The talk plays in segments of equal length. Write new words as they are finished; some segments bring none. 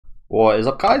What is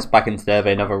up, guys? Back in today with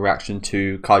another reaction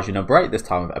to Kaiju number 8, this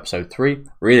time with episode 3.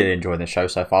 Really enjoying the show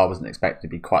so far. I wasn't expecting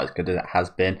to be quite as good as it has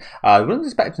been. I wasn't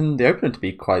expecting the opening to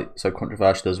be quite so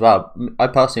controversial as well. I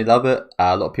personally love it.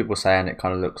 A lot of people saying it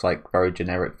kind of looks like very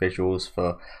generic visuals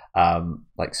for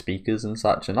like speakers and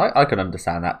such, and I can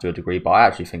understand that to a degree, but I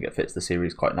actually think it fits the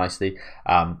series quite nicely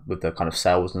with the kind of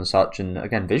cells and such. And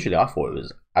again, visually I thought it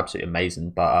was absolutely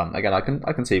amazing, but again, I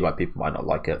can see why people might not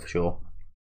like it for sure.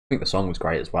 I think the song was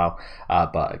great as well,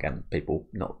 but again, people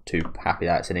not too happy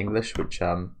that it's in English, which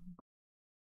don't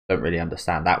really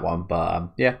understand that one. But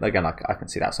yeah, again, I can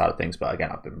see that side of things. But again,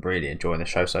 I've been really enjoying the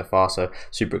show so far, so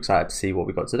super excited to see what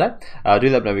we got today. Do let me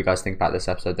know what you guys think about this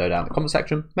episode though down in the comment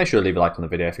section. Make sure to leave a like on the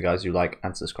video if you guys do like,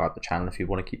 and subscribe to the channel if you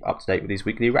want to keep up to date with these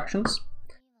weekly reactions.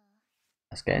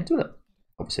 Let's get into it.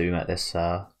 Obviously, we met this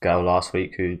girl last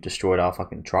week who destroyed our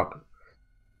fucking truck.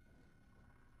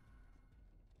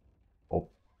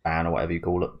 Ban or whatever you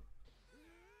call it.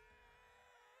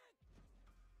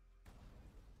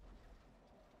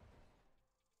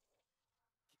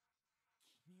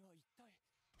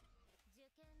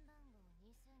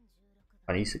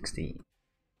 (2016).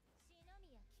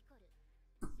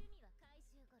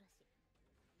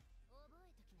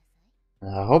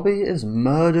 Her hobby is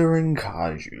murdering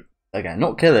kaiju. Again,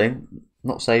 not killing,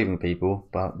 not saving people,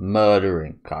 but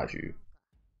murdering kaiju.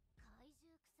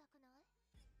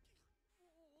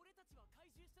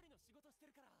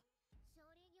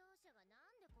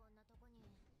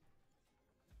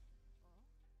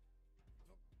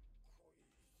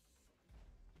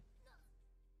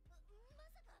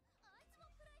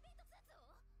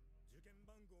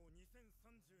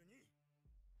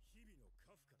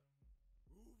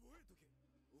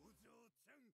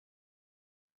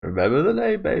 Remember the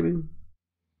name, baby.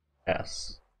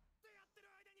 Yes.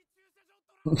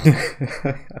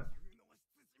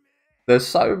 There's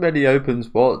so many open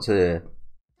spots here.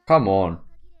 Come on.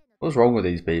 What's wrong with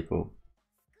these people?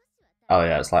 Oh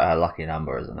yeah, it's like her lucky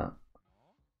number, isn't it?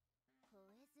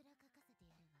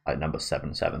 Like number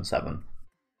 777.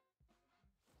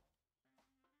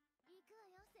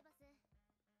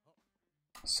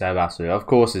 Sebastian. Of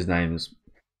course his name's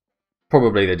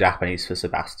probably the Japanese for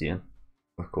Sebastian.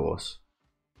 Of course.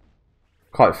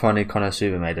 Quite funny,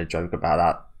 Konosuba made a joke about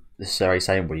that this very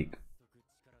same week.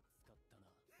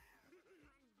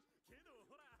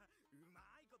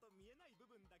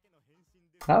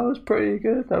 That was pretty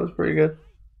good, that was pretty good.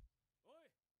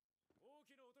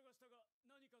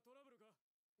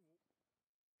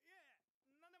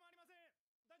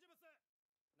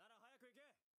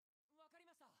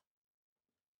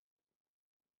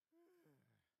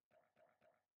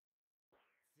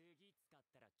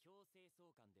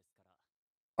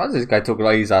 Why does this guy talk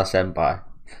like he's our senpai?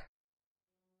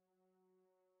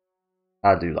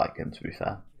 I do like him, to be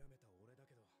fair.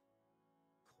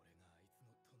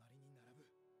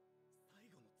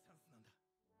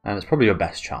 And it's probably your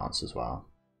best chance as well.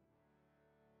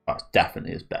 Oh, it's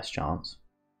definitely his best chance.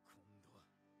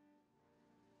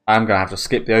 I'm going to have to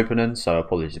skip the opening, so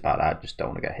apologies about that. Just don't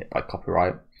want to get hit by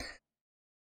copyright.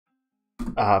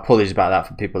 Apologies about that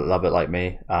for people that love it like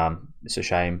me. It's a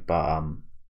shame, but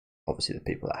obviously the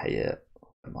people that hate it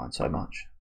don't mind so much.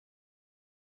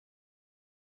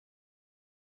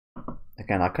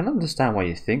 Again, I can understand why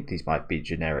you think these might be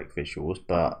generic visuals,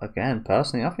 but again,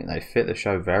 personally, I think they fit the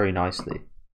show very nicely.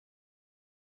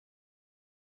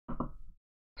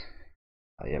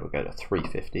 Oh yeah, we'll go to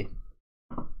 350.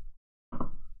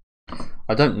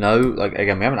 I don't know, like,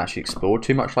 again, we haven't actually explored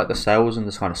too much like the cells and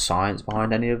the kind of science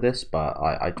behind any of this, but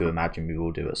I do imagine we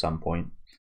will do at some point.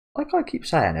 Like I keep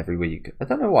saying every week, I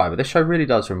don't know why, but this show really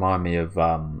does remind me of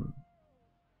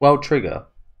World Trigger.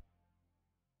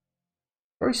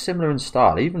 Very similar in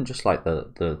style, even just like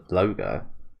the logo.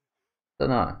 I don't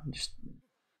know, just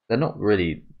they're not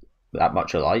really that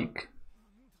much alike.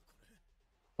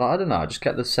 But I don't know, I just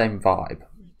get the same vibe.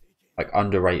 Like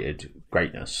underrated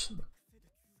greatness.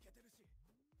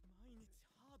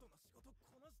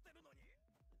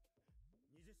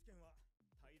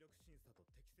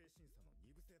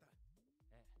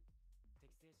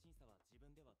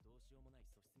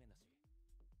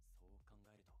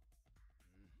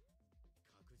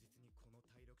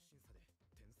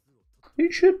 You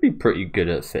should be pretty good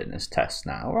at fitness tests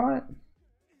now, right?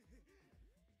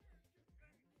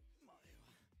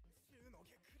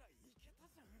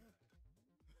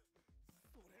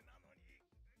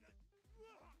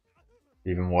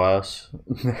 Even worse.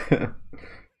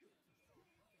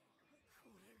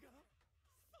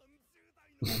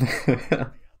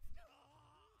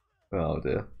 Oh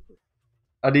dear.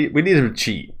 We need him to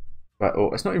cheat. But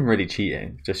it's not even really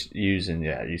cheating, just using,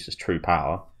 use his true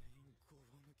power.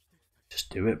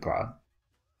 Do it, bro.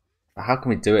 How can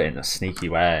we do it in a sneaky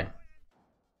way?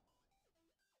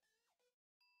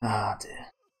 Ah, dear.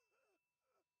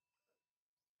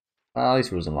 Well, at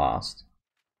least it wasn't last.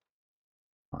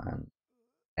 And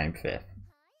came 5th.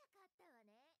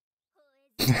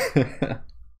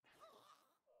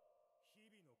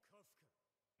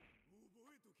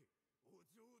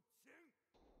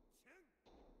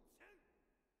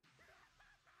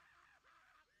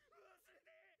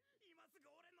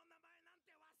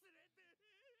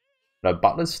 No,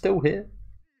 Butler's still here.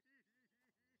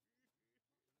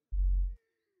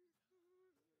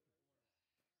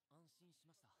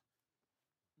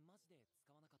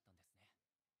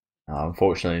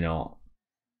 Unfortunately not.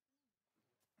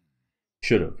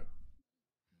 Should have.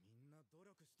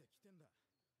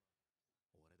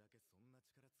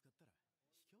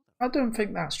 I don't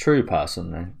think that's true,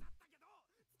 personally.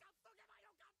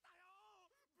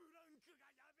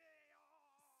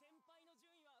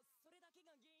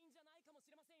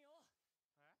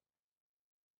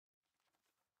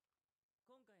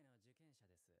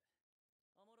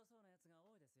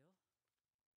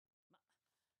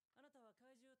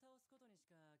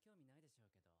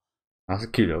 That's a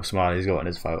cute little smile he's got in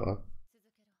his photo.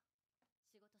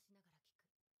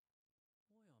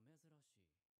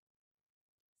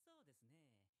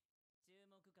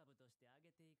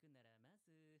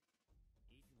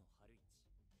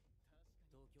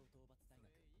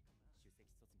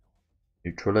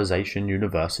 Neutralization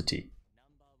University.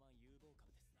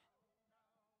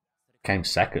 Came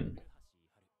 2nd.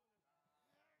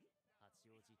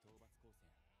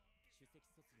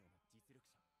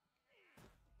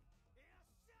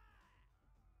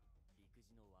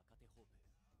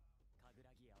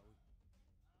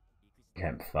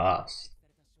 Came 1st.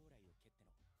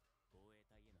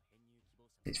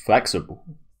 He's flexible.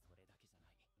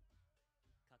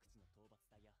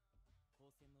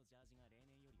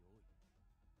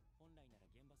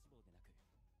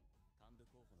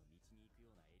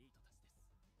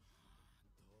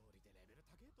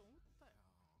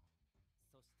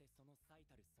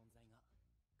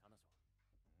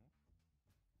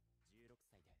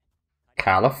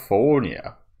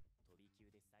 California.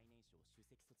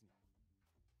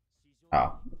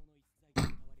 Oh.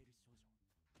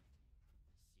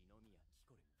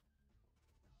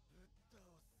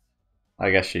 I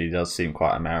guess she does seem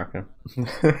quite American.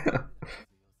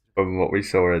 From what we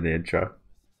saw in the intro.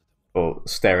 Or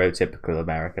stereotypical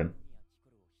American.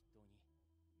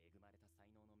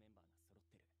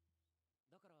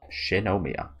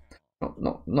 Shinomiya.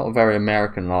 Not a very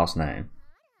American last name.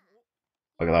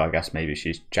 Although I guess maybe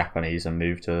she's Japanese and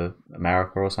moved to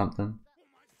America or something.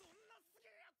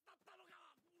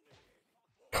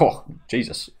 Oh,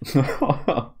 Jesus.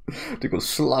 They got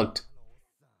slugged.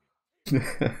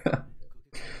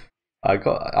 I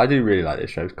do really like this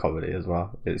show's comedy as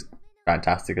well. It's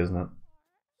fantastic, isn't it?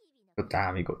 But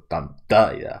damn, he got done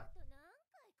dirty there.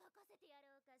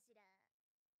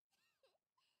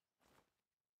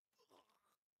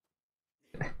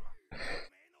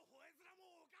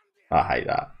 I hate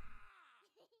that.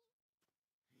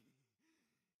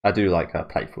 I do like her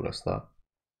playfulness though.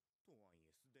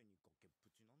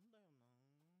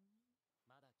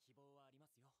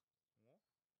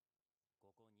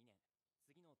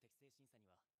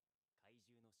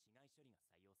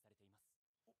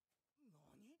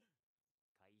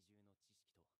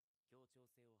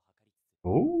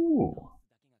 Ooh.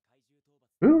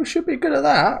 Ooh, should be good at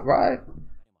that, right?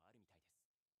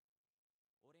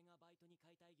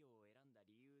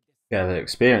 Yeah, the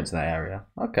experience in that area.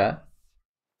 Okay.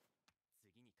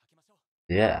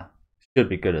 Yeah. Should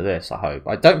be good at this, I hope.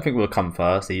 I don't think we'll come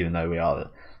first, even though we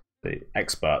are the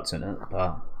experts in it,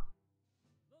 but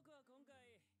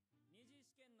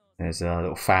there's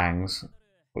little fangs,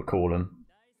 we'll call them.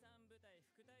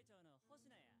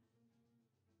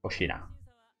 Oshina.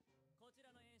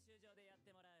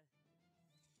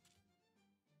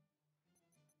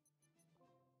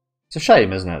 It's a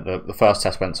shame, isn't it? The first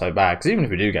test went so bad. Because even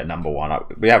if we do get number 1,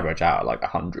 we average out at like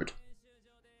 100.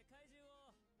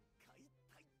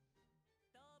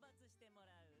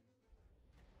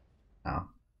 Oh.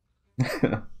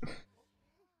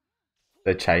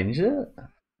 They changed it?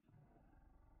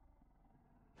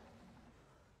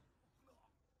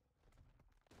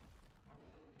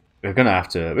 We're gonna have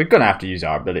to use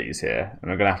our abilities here,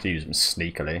 and we're gonna have to use them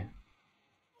sneakily.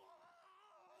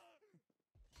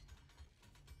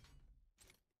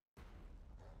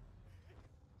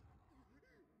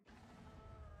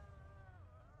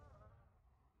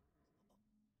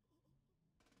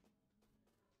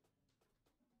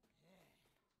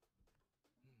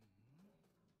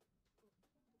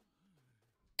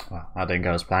 Well, that didn't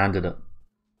go as planned, did it?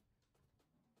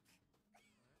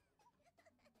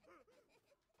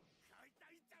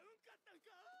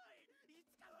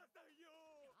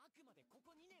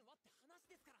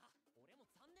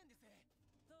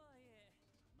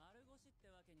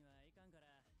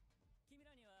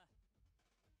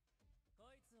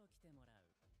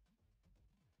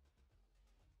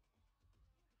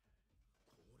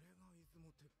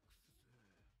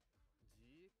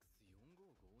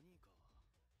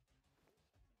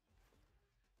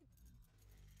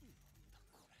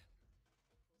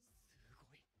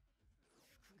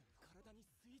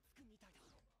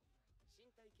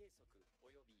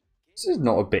 This is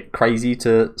not a bit crazy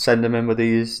to send them in with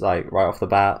these, like, right off the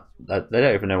bat. They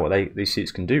don't even know what these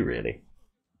suits can do, really.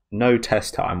 No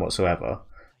test time whatsoever.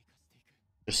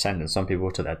 Just sending some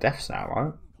people to their deaths now,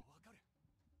 right?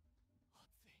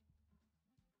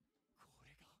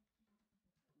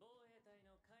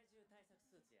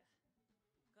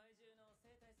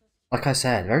 Like I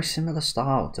said, very similar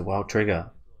style to World Trigger.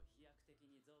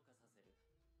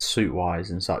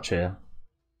 Suit-wise and such here.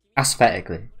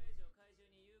 Aesthetically.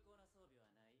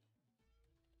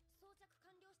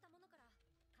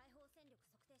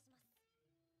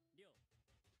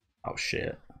 Oh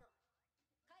shit.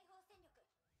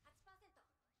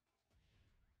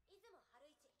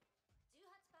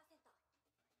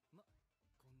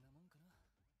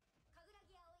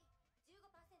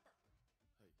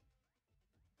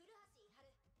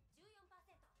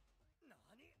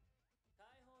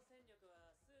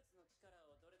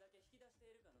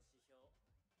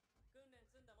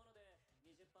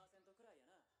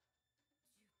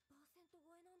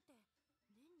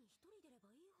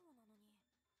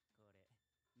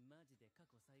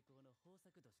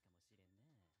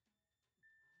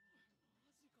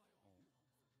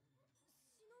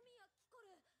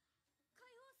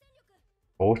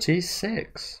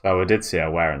 $46. Oh, we did see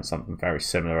her wearing something very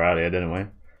similar earlier, didn't we?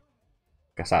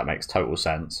 Guess that makes total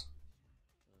sense.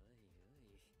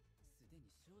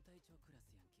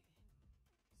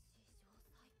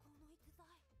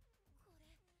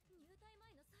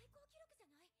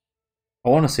 I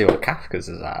want to see what Kafka's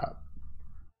is at.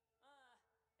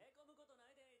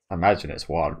 I imagine it's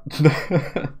 1.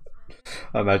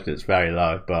 I imagine it's very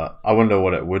low, but I wonder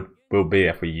what it will be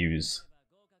if we use.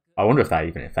 I wonder if that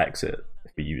even affects it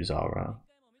if we use our.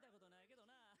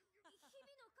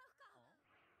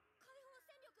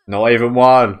 Not even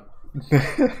 1.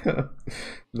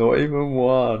 Not even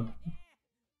 1.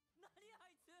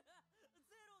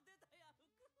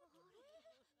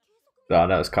 I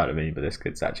know it's kind of mean, but this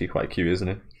kid's actually quite cute, isn't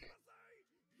he?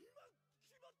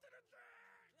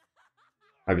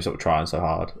 Maybe sort of trying so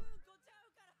hard.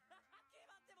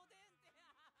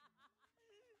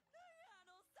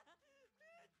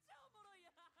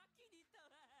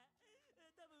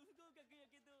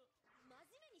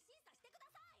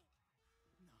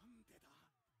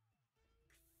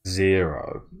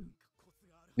 $0.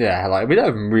 Yeah, like we don't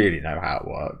even really know how it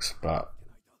works, but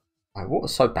like,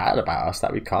 what's so bad about us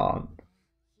that we can't?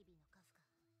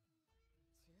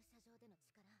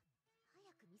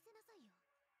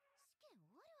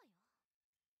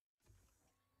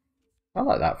 I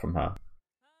like that from her.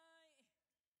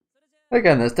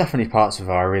 Again, there's definitely parts of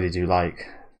her I really do like.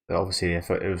 Obviously, if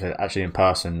it was actually in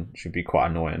person, she'd be quite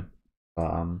annoying.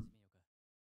 But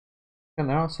and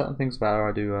there are certain things about her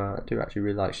I do actually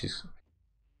really like.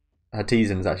 Her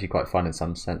teasing is actually quite fun in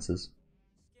some senses.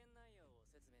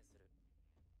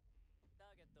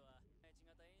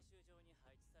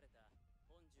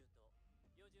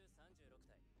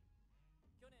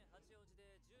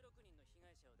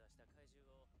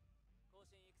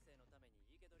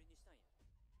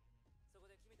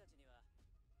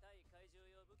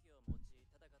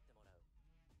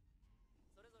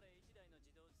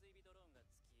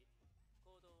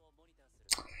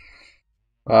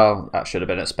 Well, that should have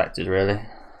been expected, really.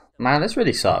 Man, this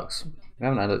really sucks. We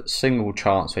haven't had a single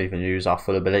chance to even use our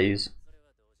full abilities.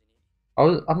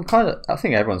 I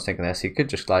think everyone's thinking this. He could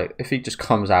just, like, if he just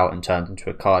comes out and turns into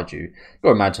a kaiju, you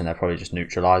gotta imagine they'll probably just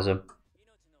neutralize him.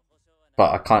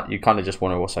 But you kind of just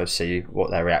want to also see what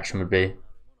their reaction would be.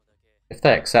 If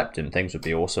they accept him, things would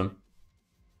be awesome.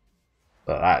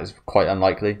 But that is quite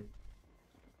unlikely.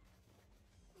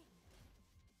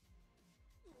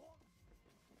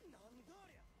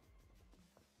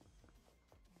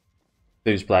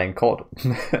 Who's playing COD?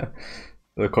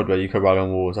 The COD where you could run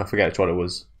on walls. I forget which one it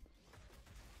was.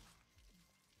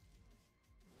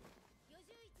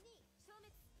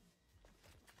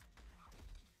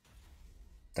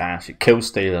 Damn, she kills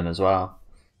stealing as well.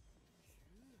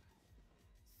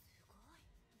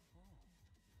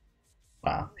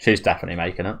 Wow, she's definitely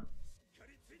making it.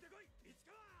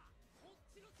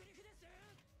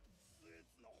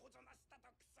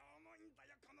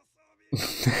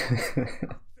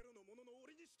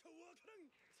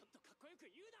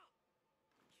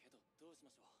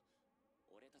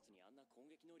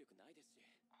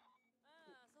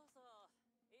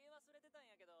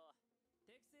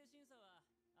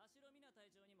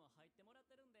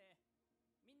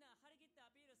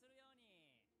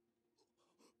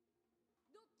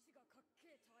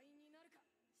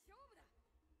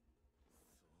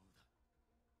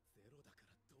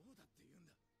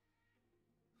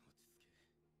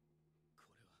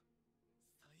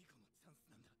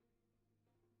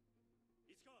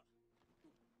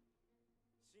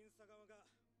 審査側が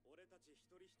俺たち一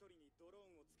人一人にドロ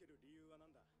ーンをつける理由は何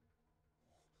だ。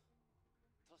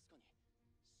確かに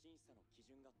審査の基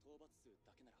準が討伐数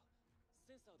だけなら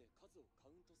センサーで数を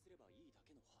カウントすればいいだ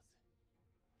けのはず。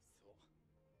そう、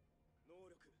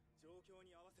能力状況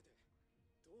に合わせて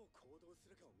どう行動す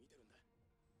るかを見てるんだ。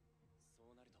そ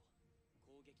うなると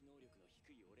攻撃能力の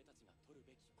低い俺たちが取る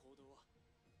べき行動は、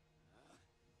あ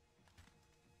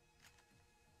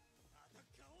あ、アタッ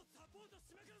カーをサポート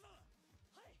しまくるぞ。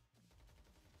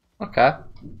Okay.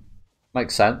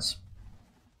 Makes sense.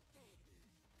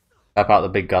 About the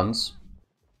big guns.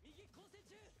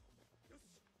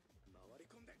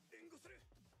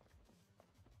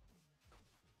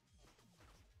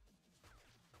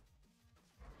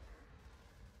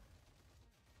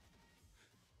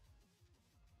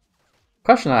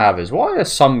 Question I have is, why are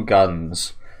some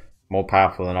guns more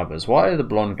powerful than others? Why are the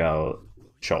blonde girl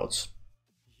shots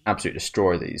absolutely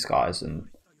destroy these guys and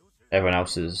everyone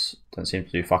else's don't seem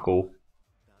to do fuck all?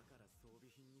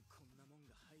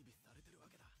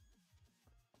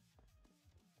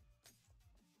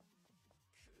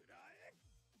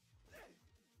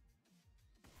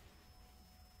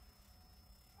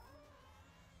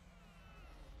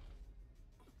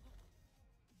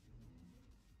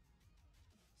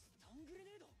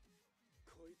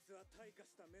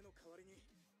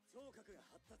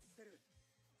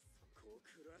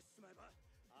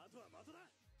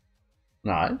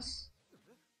 Nice.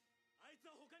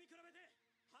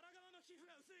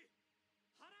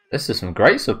 This is some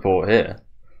great support here.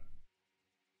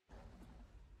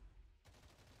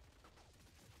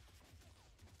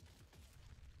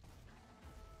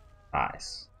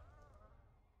 Nice.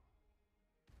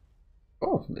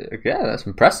 Oh, yeah, that's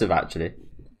impressive actually.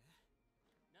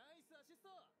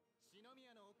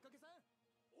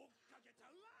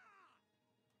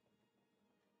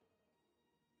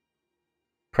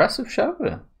 Impressive show.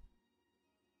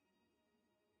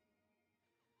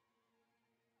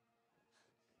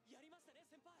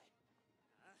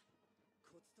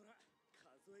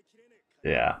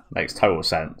 Yeah, makes total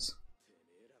sense.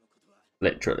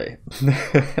 Literally.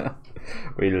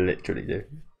 We literally do.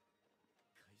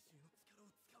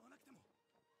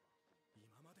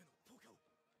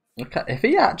 Okay, if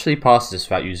he actually passes this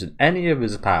without using any of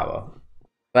his power,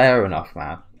 fair enough,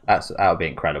 man. That would be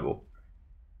incredible.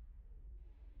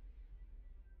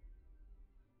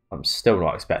 I'm still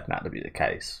not expecting that to be the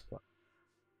case. But...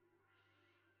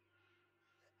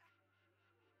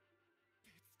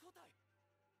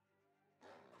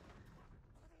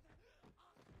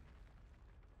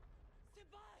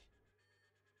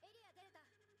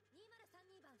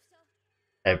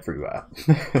 everywhere.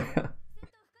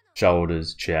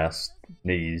 Shoulders, chest,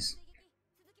 knees,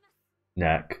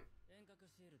 neck.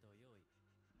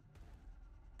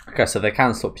 Okay, so they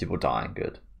can stop people dying,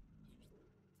 good.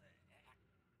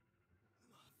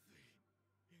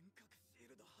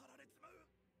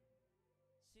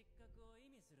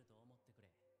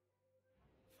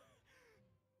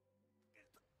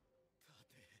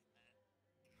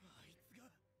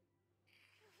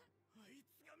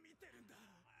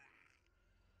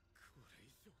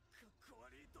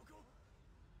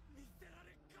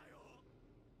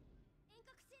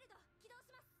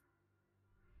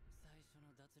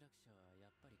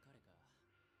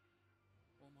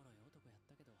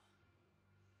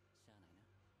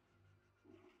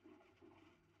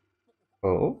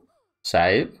 Oh,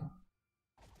 save.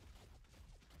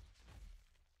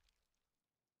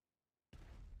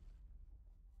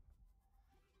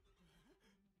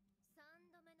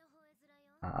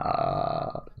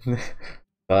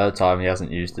 Third time he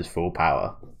hasn't used his full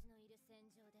power.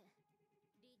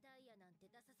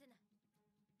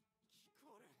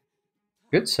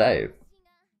 Good save.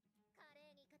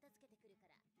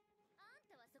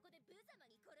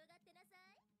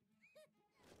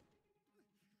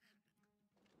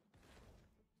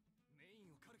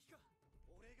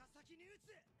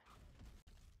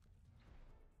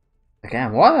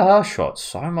 Again, why are her shots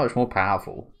so much more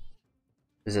powerful?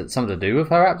 Is it something to do with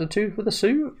her aptitude for the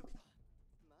suit?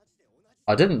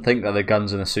 I didn't think that the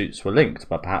guns and the suits were linked,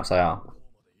 but perhaps they are.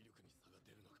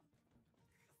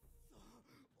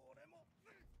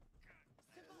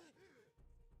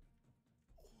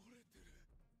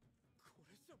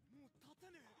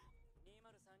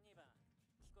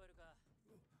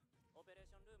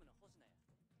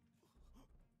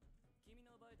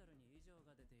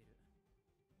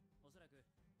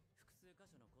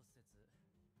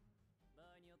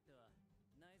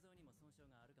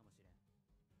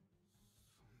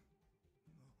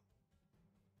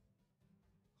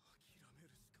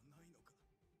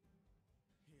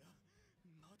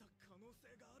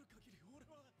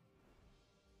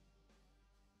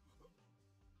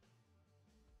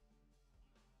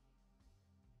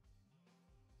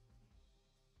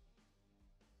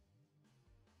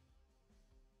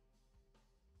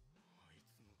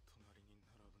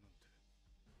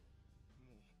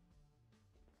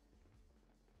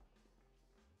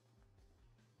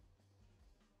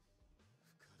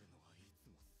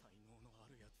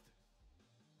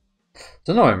 It's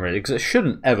annoying, really, because it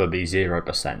shouldn't ever be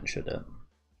 0%, should it?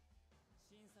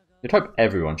 You'd hope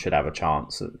everyone should have a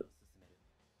chance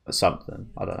at something.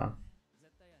 I don't know.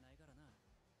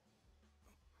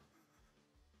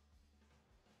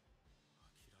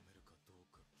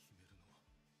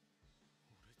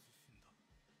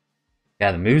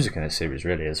 Yeah, the music in this series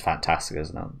really is fantastic,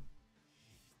 isn't it?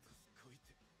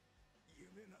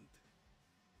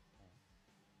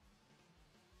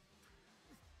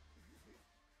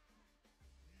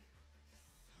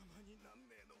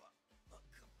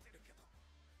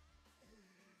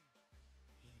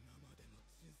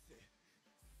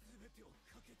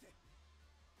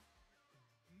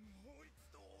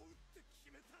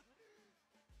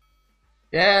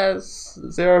 Yes,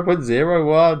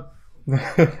 0.01.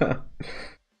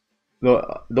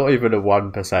 Not even a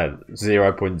 1%.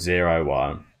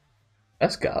 0.01.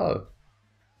 Let's go.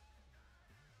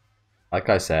 Like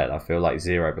I said, I feel like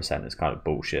 0% is kind of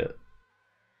bullshit.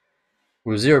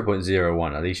 With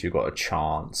 0.01, at least you've got a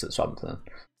chance at something.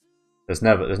 There's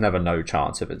never no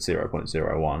chance if it's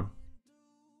 0.01.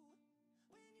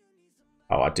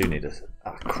 Oh, I do need a...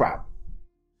 Oh, crap.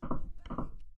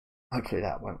 Hopefully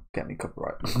that won't get me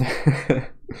copyright.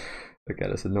 Okay,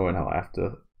 it's annoying how I have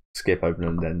to skip opening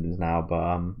and endings now,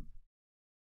 but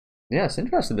yeah, it's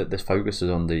interesting that this focuses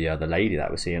on the lady that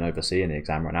we're seeing overseeing the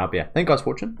exam right now. But yeah, thank you guys for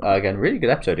watching. Again, really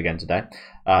good episode again today.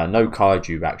 No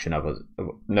kaiju action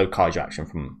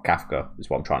from Kafka is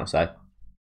what I'm trying to say.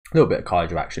 A little bit of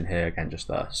kaiju action here, again, just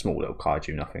a small little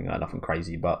kaiju, nothing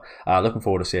crazy, but looking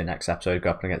forward to seeing next episode, go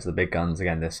up against the big guns.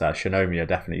 Again, this Shinomiya,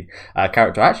 definitely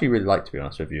character I actually really like, to be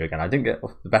honest with you. Again, I didn't get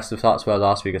the best of starts for her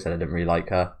last week. I said I didn't really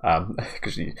like her,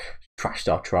 because she trashed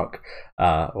our truck,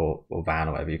 or van,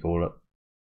 or whatever you call it.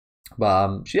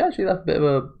 But she actually left a bit of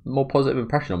a more positive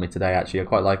impression on me today, actually. I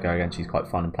quite like her. Again, she's quite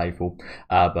fun and playful.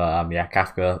 But yeah,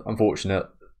 Kafka, unfortunate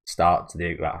start to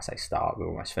the, well, I say start, we're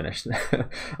almost finished.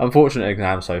 Unfortunate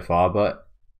exam so far, but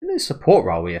in his support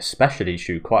role, he especially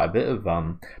showed quite a bit of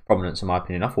prominence, in my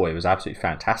opinion. I thought he was absolutely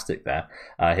fantastic there.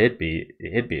 He'd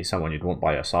be someone you'd want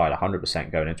by your side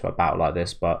 100% going into a battle like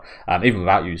this, but even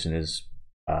without using his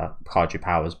Kaiju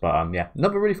powers. But yeah,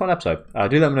 another really fun episode. Do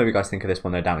let me know what you guys think of this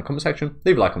one there down in the comment section.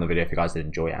 Leave a like on the video if you guys did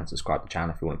enjoy it, and subscribe to the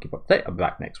channel if you want to keep up to date. I'll be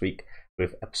back next week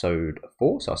with episode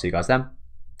 4, so I'll see you guys then.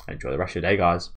 Enjoy the rest of your day, guys.